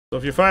So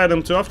if you fire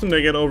them too often,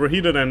 they get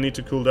overheated and need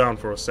to cool down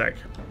for a sec.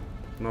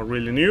 Not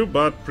really new,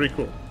 but pretty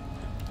cool.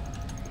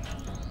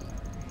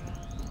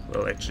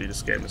 Well, actually,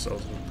 this game is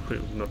also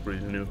not really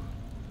new.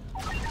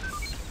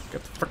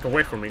 Get the fuck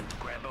away from me.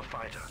 Grab a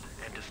fighter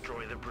and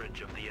destroy the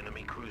bridge of the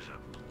enemy cruiser.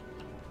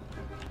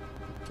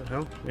 What the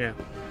hell? Yeah.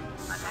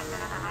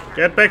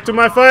 Get back to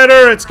my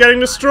fighter! It's getting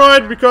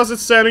destroyed because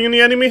it's standing in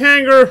the enemy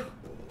hangar!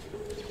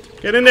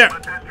 Get in there!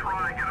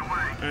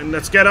 And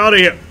let's get out of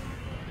here!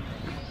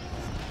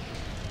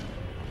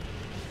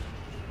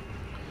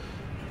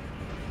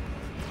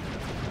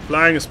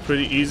 Flying is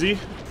pretty easy.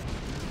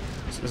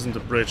 This isn't a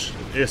bridge,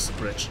 it is a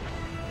bridge.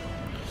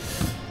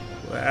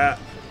 Well, at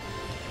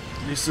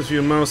least if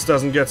your mouse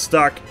doesn't get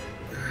stuck.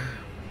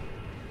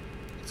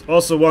 It's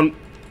also one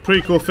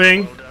pretty cool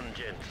thing. Well done,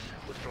 gents.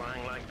 With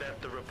flying like that,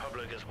 the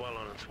Republic is well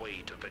on its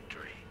way to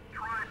victory.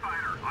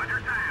 Tri-fighter, on your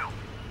tail!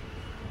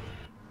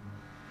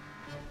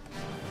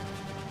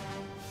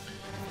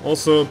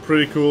 Also a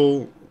pretty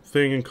cool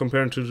thing in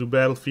compared to the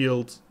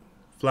Battlefield.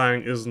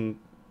 Flying isn't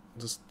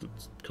just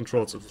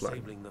controls of flying.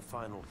 Disabling the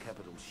final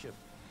capital ship,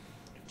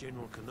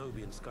 General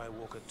Kenobi and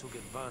Skywalker took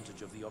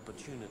advantage of the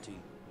opportunity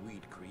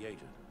we'd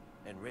created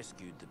and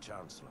rescued the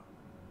Chancellor.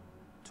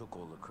 Took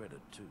all the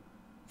credit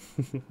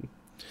too.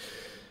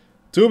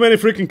 Too many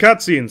freaking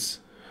cutscenes.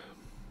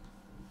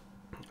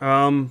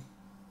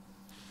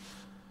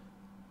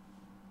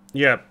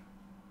 Yeah.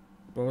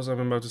 What was I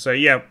about to say?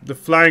 Yeah, the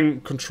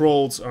flying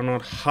controls are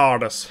not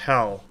hard as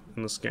hell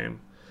in this game.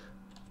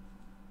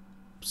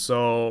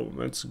 So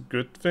that's a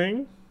good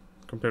thing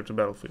compared to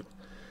Battlefield.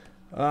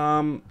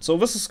 So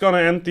this is gonna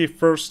end the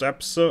first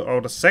episode,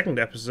 or the second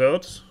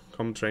episode.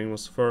 Common Training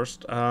was the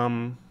first.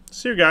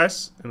 See you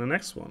guys in the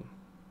next one.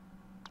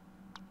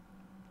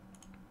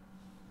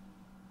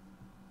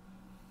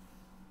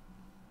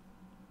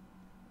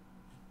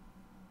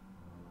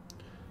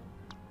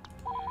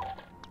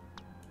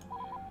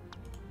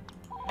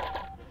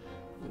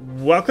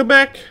 Welcome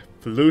back,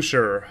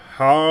 Felucia,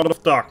 Heart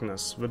of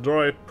Darkness. The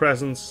droid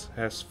presence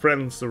has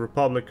threatens the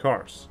Republic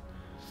cars.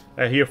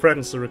 Here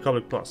threatens the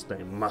Republic Plus.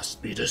 They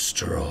must be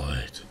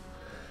destroyed.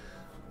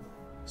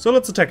 So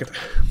let's attack it.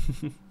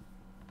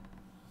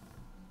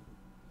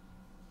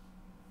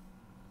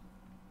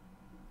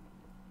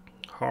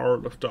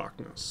 Heart of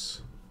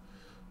Darkness.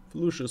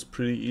 Felucia is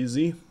pretty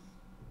easy.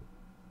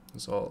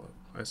 As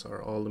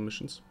are all the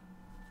missions.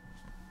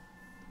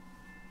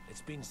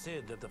 It's been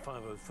said that the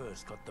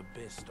 501st got the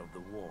best of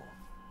the war.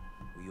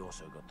 We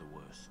also got the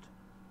worst.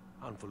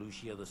 On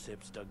Felucia, the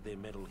Seps dug their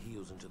metal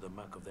heels into the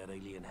muck of that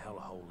alien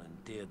hellhole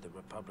and dared the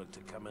Republic to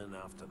come in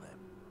after them.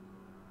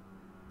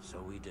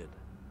 So we did.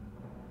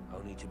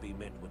 Only to be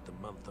met with the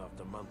month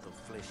after month of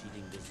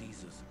flesh-eating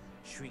diseases,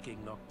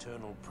 shrieking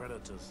nocturnal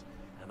predators,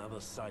 and other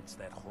sights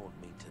that haunt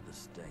me to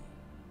this day.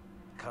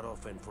 Cut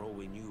off and for all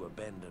we knew,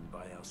 abandoned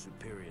by our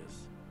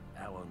superiors.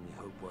 Our only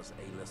hope was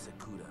Ayla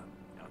Secura,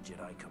 our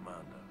Jedi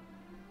commander.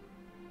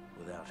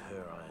 Without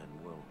her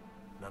iron will,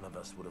 none of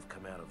us would have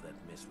come out of that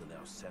mess with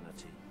our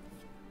sanity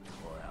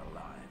or our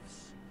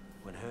lives.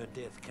 When her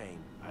death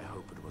came, I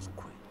hope it was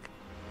quick.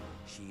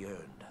 She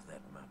earned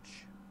that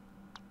much.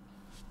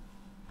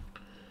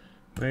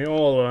 They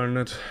all earn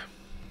it.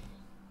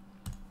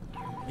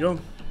 Yo.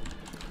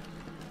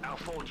 Our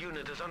forward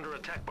unit is under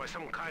attack by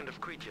some kind of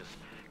creatures.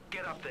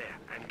 Get up there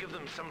and give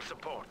them some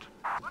support.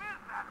 What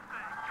is that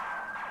thing?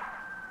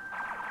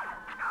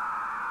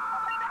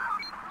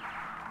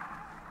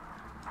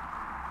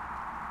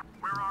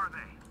 Where are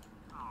they?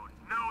 Oh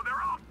no,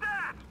 they're all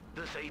dead!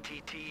 This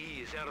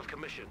ATTE is out of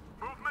commission.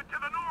 Movement to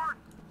the north!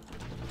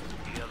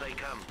 Here they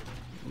come.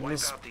 Wipe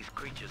out these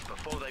creatures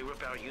before they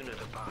rip our unit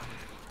apart.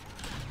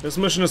 This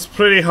mission is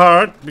pretty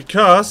hard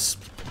because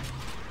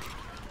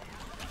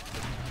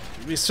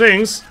these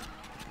things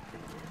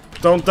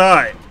don't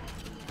die.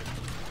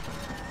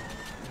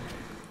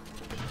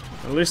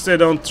 At least they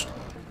don't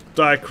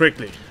die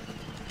quickly.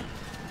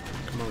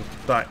 Come on,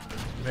 die.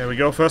 There we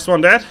go, first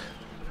one dead.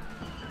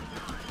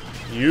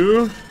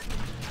 You.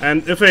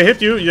 And if they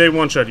hit you, they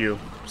one-shot you.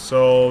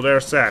 So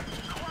there's that.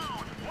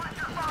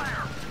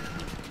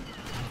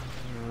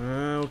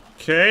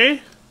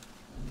 Okay.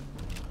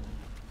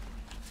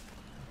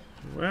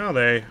 Well,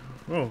 they...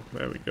 Oh,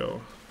 there we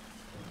go.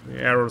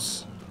 The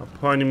arrows are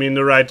pointing me in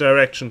the right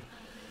direction.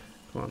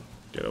 Come on,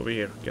 get over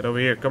here. Get over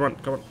here. Come on,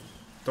 come on.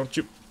 Don't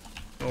you...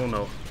 Oh,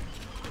 no.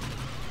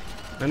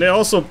 And they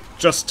also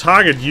just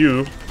target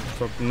you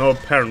for no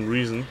apparent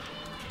reason.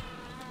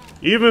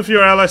 Even if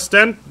your allies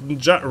stand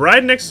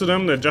right next to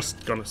them, they're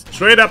just gonna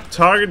straight up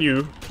target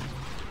you.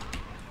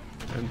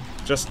 And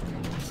just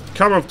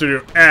come up to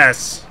your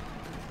ass.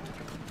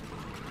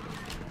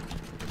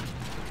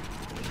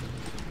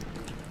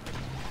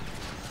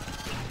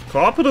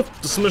 Cooperative,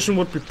 this mission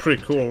would be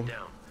pretty cool.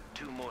 Down.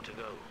 2 more to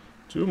go.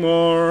 2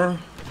 more.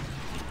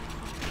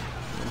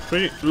 I'm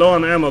pretty low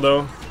on ammo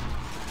though.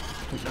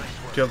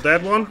 Killed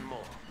that one.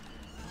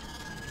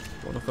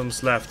 One of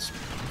them's left.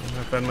 Don't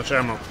have that much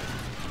ammo.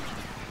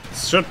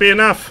 This should be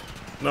enough.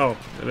 No,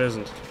 it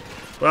isn't.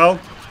 Well,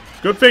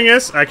 good thing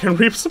is I can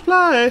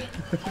resupply.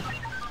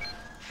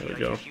 There we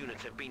go. CIS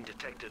units have been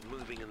detected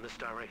moving in this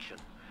direction.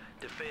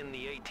 Defend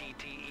the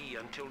ATTE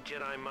until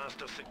Jedi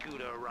Master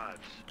Sakuda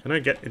arrives. Can I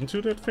get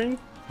into that thing?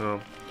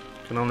 No.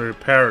 Can only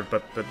repair it,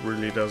 but that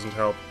really doesn't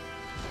help.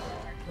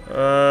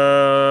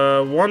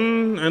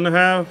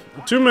 1.5,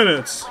 2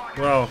 minutes.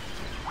 Well,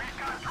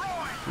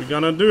 we're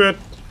gonna do it.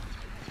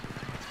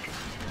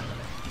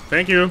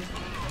 Thank you.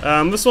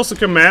 This was the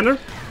commander.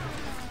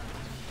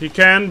 He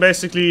can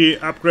basically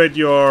upgrade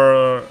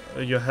your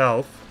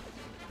health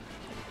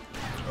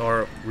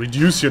or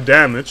reduce your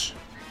damage.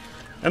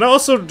 And I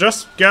also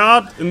just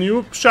got a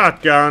new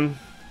shotgun.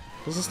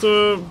 This is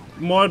the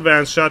more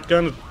advanced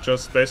shotgun. It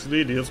just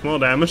basically deals more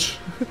damage.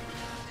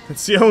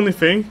 That's the only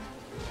thing.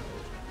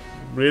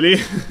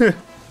 Really?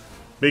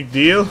 Big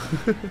deal.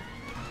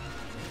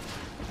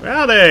 Where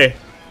are they?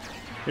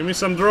 Give me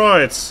some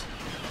droids.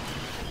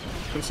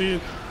 You can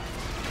see.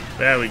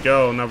 There we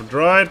go. Another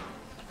droid.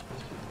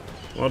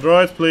 More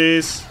droids,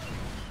 please.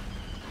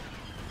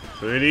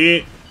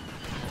 Pretty.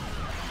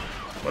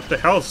 What the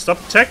hell?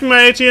 Stop attacking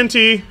my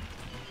AT&T.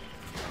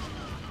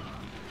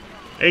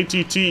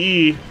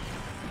 ATTE.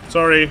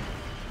 Sorry.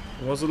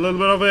 I was a little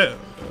bit of it.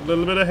 A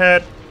little bit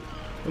ahead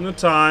in the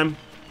time.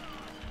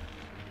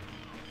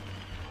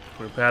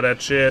 Repair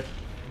that shit.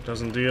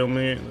 Doesn't deal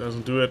me.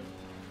 Doesn't do it.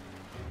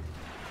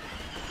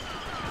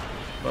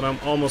 But I'm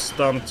almost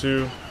done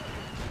too.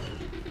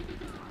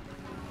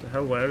 The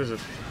hell, where is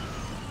it?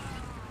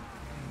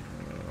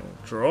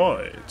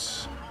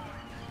 Droid.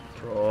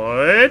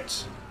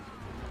 Droid.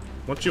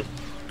 Won't you?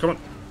 Come on.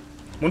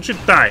 Won't you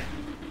die?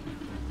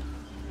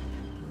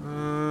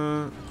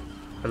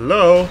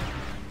 Hello?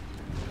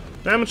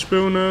 Damage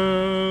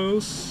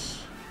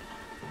bonus.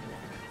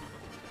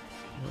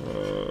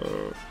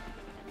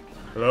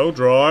 Hello,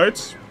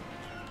 droids?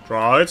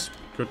 Droids?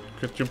 Could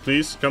you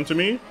please come to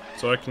me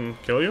so I can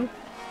kill you?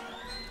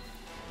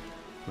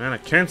 Man, I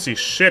can't see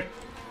shit.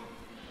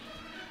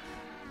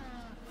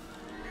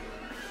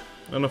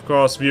 And of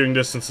course, viewing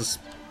distance is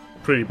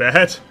pretty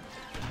bad.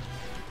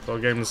 For a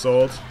game this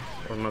old.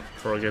 Or not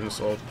for a game this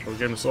old. For a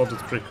game this old,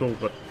 it's pretty cool,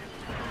 but...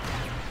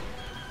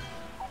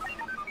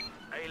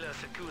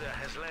 Sakuda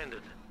has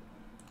landed.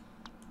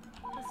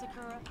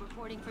 Sakura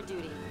reporting for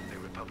duty. A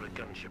Republic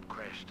gunship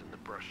crashed in the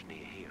brush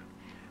near here.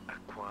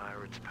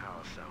 Acquire its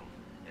power cell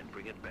and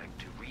bring it back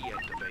to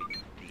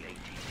reactivate the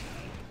ATTE.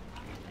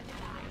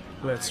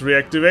 Let's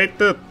reactivate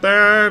it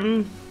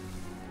then.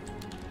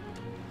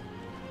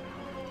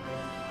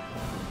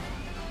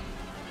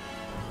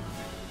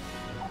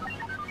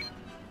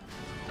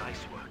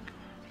 Nice work.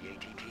 The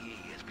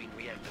ATTE has been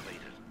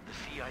reactivated. The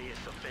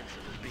CIS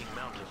offensive is being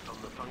mounted from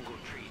the fungal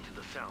tree to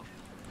the south.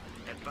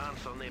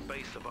 Advance on their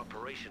base of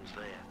operations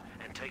there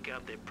and take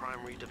out their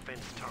primary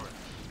defense turrets.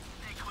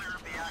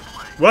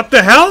 What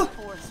the hell?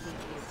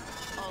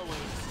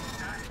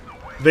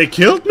 They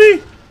killed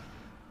me?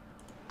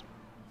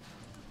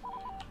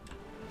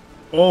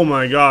 Oh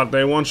my god,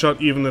 they one-shot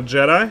even the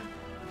Jedi?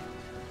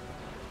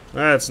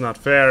 That's not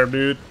fair,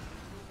 dude.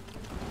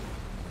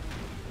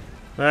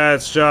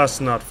 That's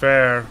just not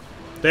fair.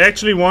 They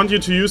actually want you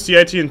to use the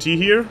AT&T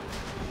here,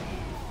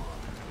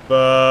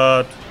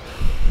 but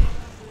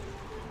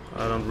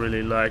I don't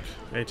really like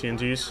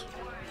AT&Ts.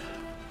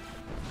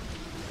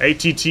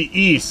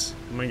 ATTEs.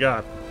 Oh my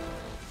god.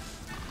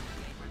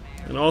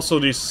 And also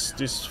these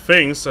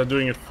things are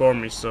doing it for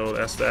me, so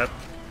that's that.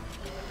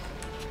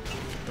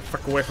 Get the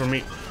fuck away from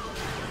me.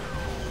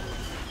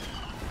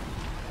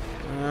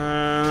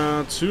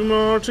 2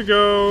 more to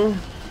go.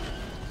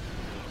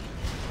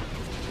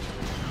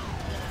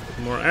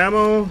 More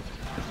ammo.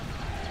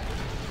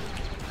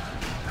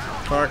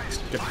 Fucked.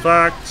 Get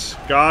fucked.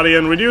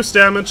 Guardian, reduce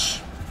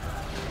damage.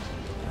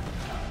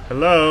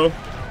 Hello.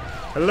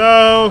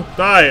 Hello.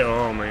 Die.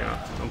 Oh my god.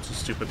 I'm too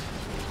stupid.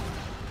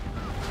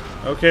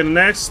 Okay, the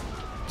next.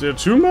 There are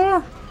 2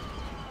 more?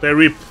 They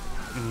reap.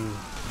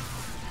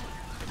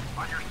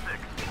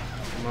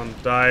 Come on,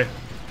 die.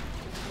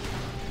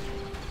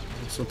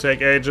 This will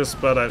take ages,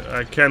 but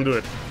I can do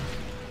it.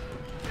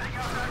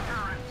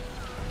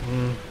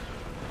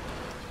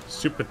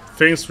 Stupid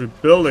things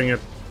rebuilding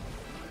it.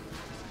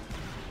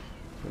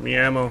 Give me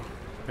ammo.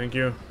 Thank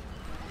you.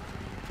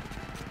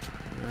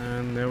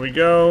 And there we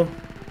go.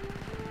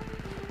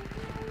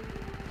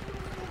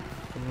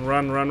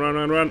 Run, run, run,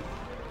 run, run.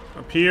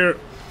 Up here.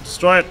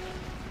 Destroy it.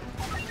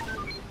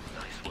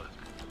 Nice work.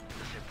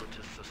 The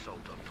Separatists'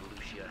 assault on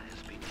Felucia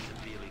has been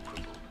severely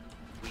crippled.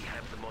 We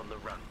have them on the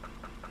run.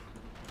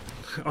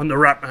 On the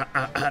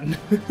run.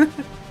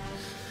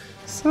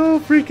 So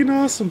freaking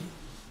awesome.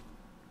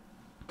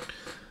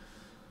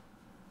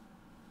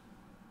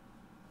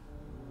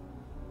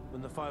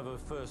 When the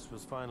 501st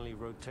was finally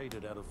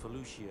rotated out of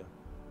Felucia,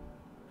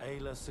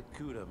 Ayla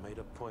Sakuda made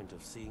a point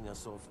of seeing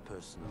us off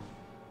personally,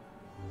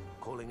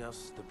 calling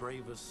us the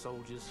bravest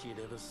soldiers she had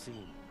ever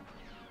seen.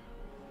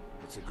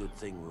 It's a good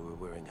thing we were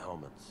wearing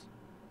helmets,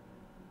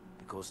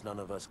 because none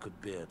of us could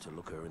bear to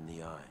look her in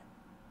the eye.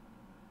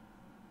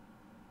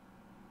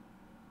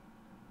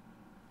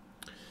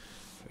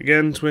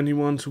 Again,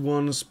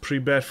 21-1 is pretty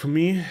bad for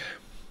me.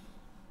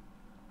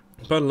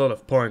 But a lot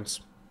of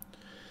points.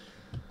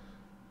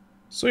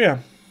 So yeah,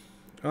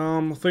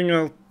 I think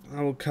I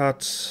will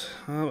cut.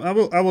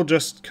 I will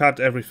just cut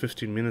every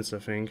 15 minutes. I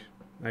think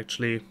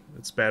actually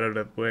it's better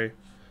that way.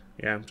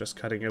 Yeah, I'm just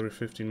cutting every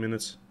 15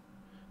 minutes,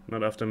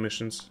 not after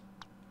missions,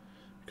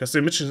 because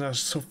the missions are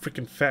so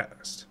freaking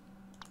fast.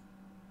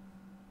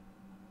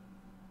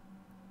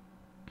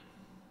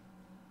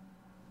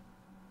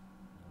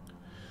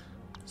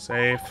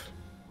 Save.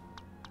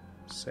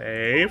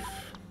 Save.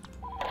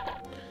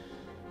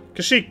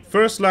 Kashyyyk,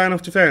 first line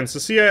of defense. The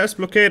CIS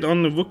blockade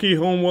on the Wookiee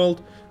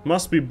homeworld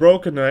must be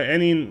broken by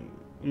any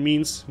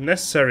means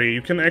necessary.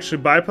 You can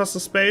actually bypass the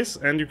space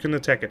and you can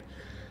attack it.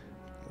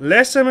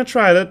 Last time I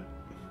tried it,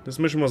 this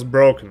mission was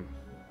broken.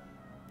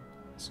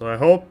 So I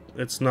hope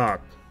it's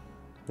not.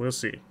 We'll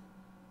see.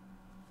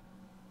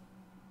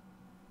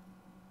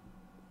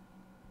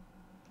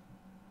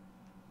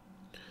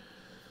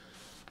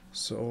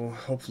 So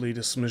hopefully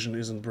this mission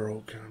isn't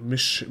broke.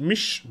 Mission.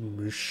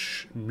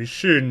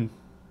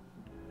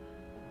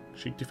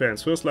 Kashyyyk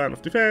defense, first line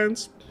of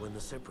defense. When the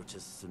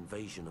Separatists'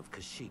 invasion of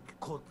Kashyyyk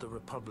caught the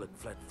Republic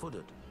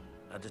flat-footed,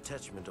 a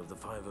detachment of the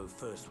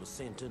 501st was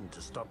sent in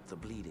to stop the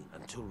bleeding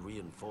until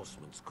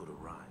reinforcements could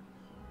arrive.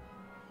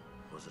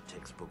 It was a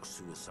textbook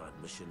suicide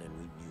mission and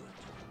we knew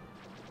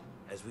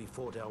it. As we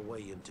fought our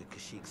way into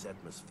Kashyyyk's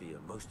atmosphere,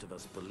 most of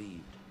us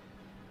believed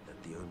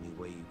that the only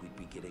way we'd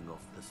be getting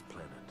off this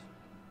planet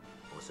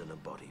was in a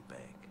body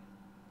bag.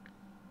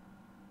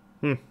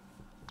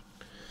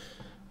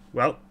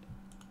 Well,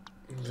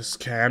 this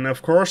can,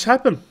 of course,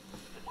 happen. This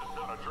is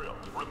not a drill.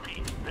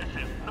 Repeat, this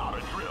is not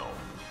a drill.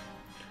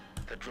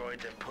 The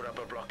droids have put up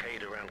a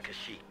blockade around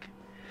Kashyyyk.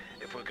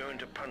 If we're going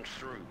to punch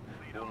through,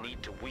 we'll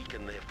need to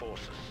weaken their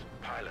forces.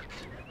 Pilots,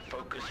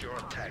 focus your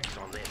attacks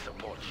on their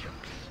support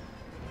ships.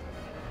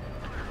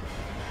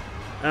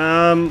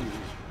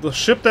 The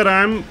ship that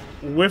I'm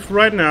with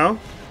right now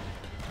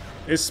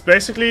is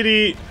basically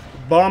the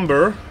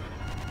bomber.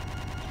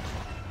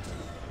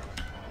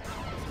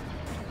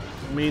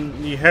 I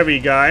mean, the heavy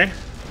guy.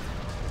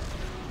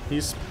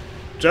 He's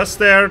just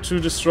there to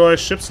destroy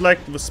ships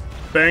like the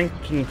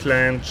Spanking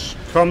Clan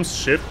comms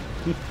ship.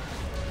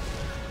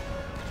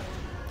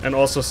 And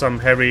also some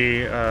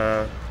heavy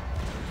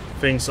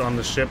things on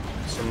the ship.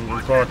 Some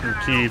important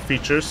key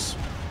features.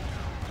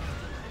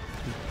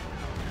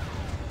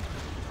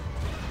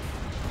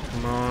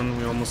 Come on,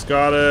 we almost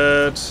got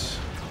it.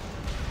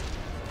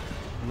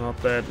 Not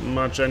that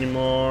much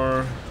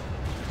anymore.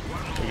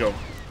 There we go.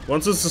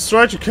 Once it's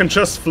destroyed, you can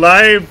just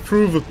fly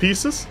through the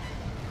pieces.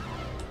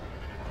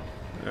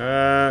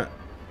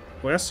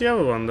 Where's the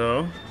other one,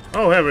 though?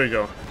 Oh, here we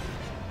go.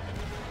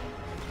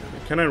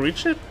 Can I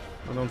reach it?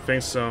 I don't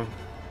think so.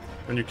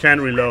 And you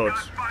can reload.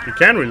 You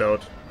can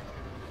reload.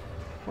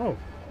 Oh,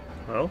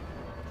 well.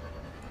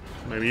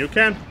 Maybe you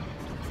can.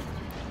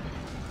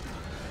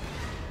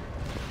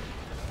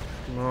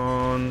 Come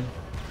on.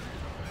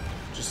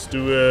 Just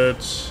do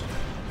it.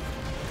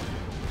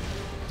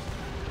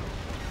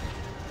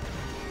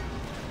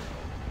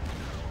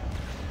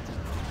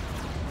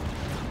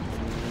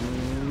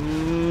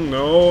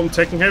 No, I'm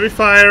taking heavy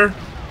fire.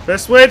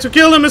 Best way to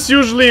kill them is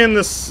usually in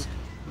this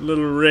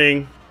little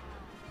ring.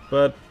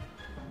 But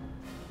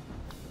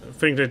I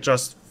think they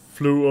just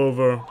flew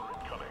over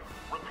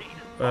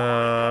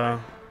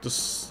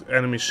this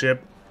enemy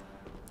ship.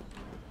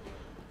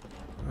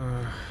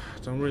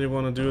 Don't really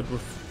want to do it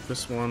with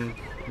this one.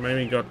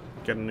 Maybe get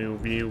a new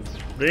view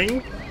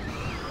ring.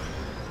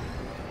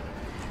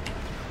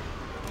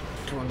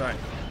 Come on, die.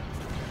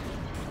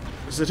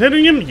 Is it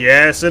hitting him?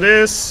 Yes, it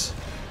is.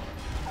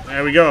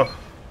 There we go.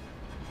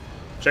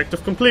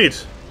 Objective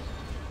complete.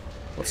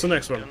 What's the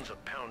next one? Guns are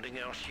pounding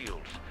our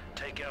shields.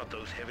 Take out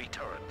those heavy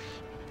turrets.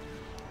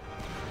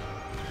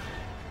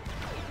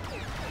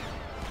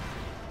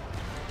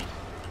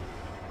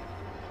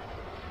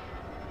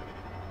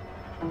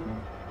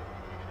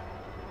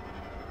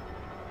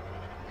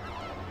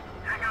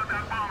 Take out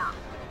that bomber.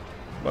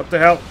 What the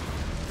hell?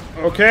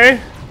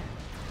 Okay.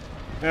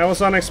 That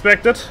was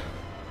unexpected.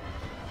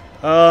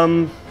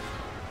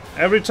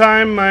 Every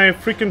time my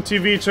freaking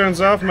TV turns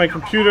off, my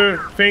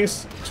computer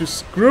thinks to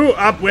screw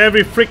up with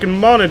every freaking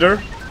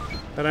monitor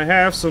that I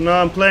have, so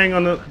now I'm playing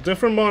on a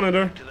different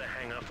monitor. To the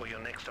hangar for your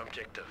next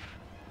objective.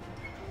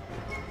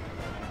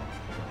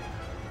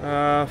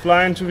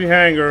 Flying to the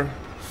hangar.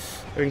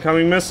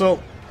 Incoming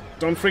missile.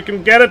 Don't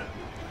freaking get it.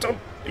 Don't.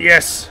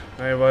 Yes,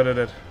 I avoided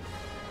it.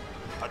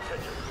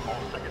 Attention, all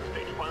second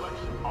stage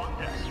pilots on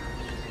deck.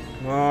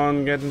 Come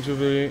on, get into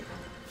the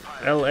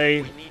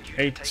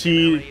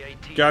LAAT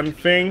gun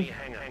thing.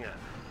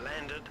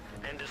 Landed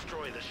and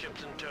destroy the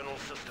ship's internal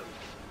systems.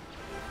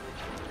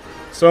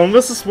 So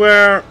this is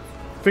where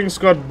things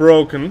got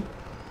broken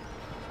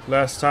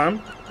last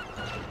time.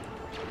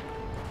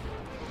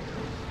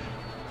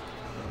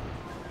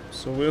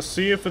 So we'll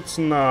see if it's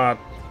not.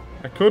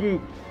 I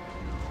couldn't.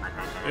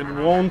 It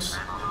won't.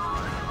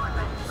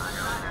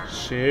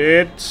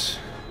 Shit.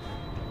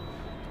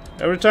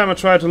 Every time I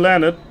try to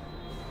land it,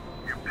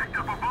 You picked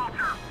up a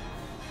vulture.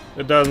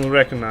 it doesn't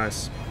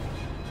recognize.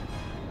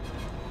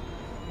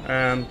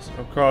 And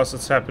of course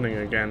it's happening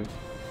again.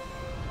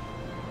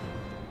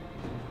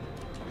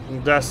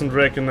 and doesn't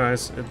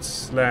recognize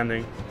its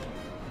landing.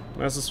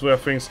 This is where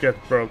things get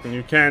broken.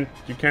 You can't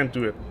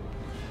do it.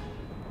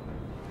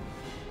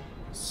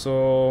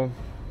 So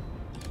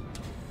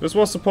this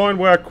was the point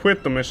where I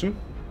quit the mission.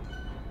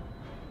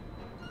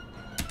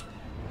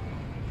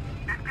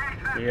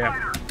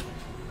 Yeah.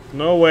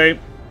 No way.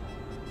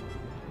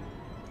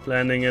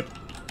 Landing it.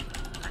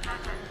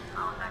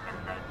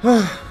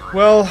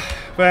 Well,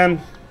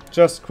 then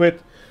just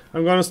quit.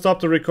 I'm gonna stop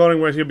the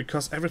recording right here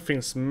because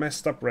everything's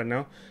messed up right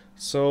now.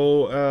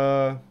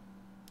 So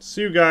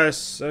see you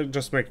guys.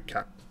 Just make a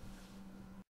cut.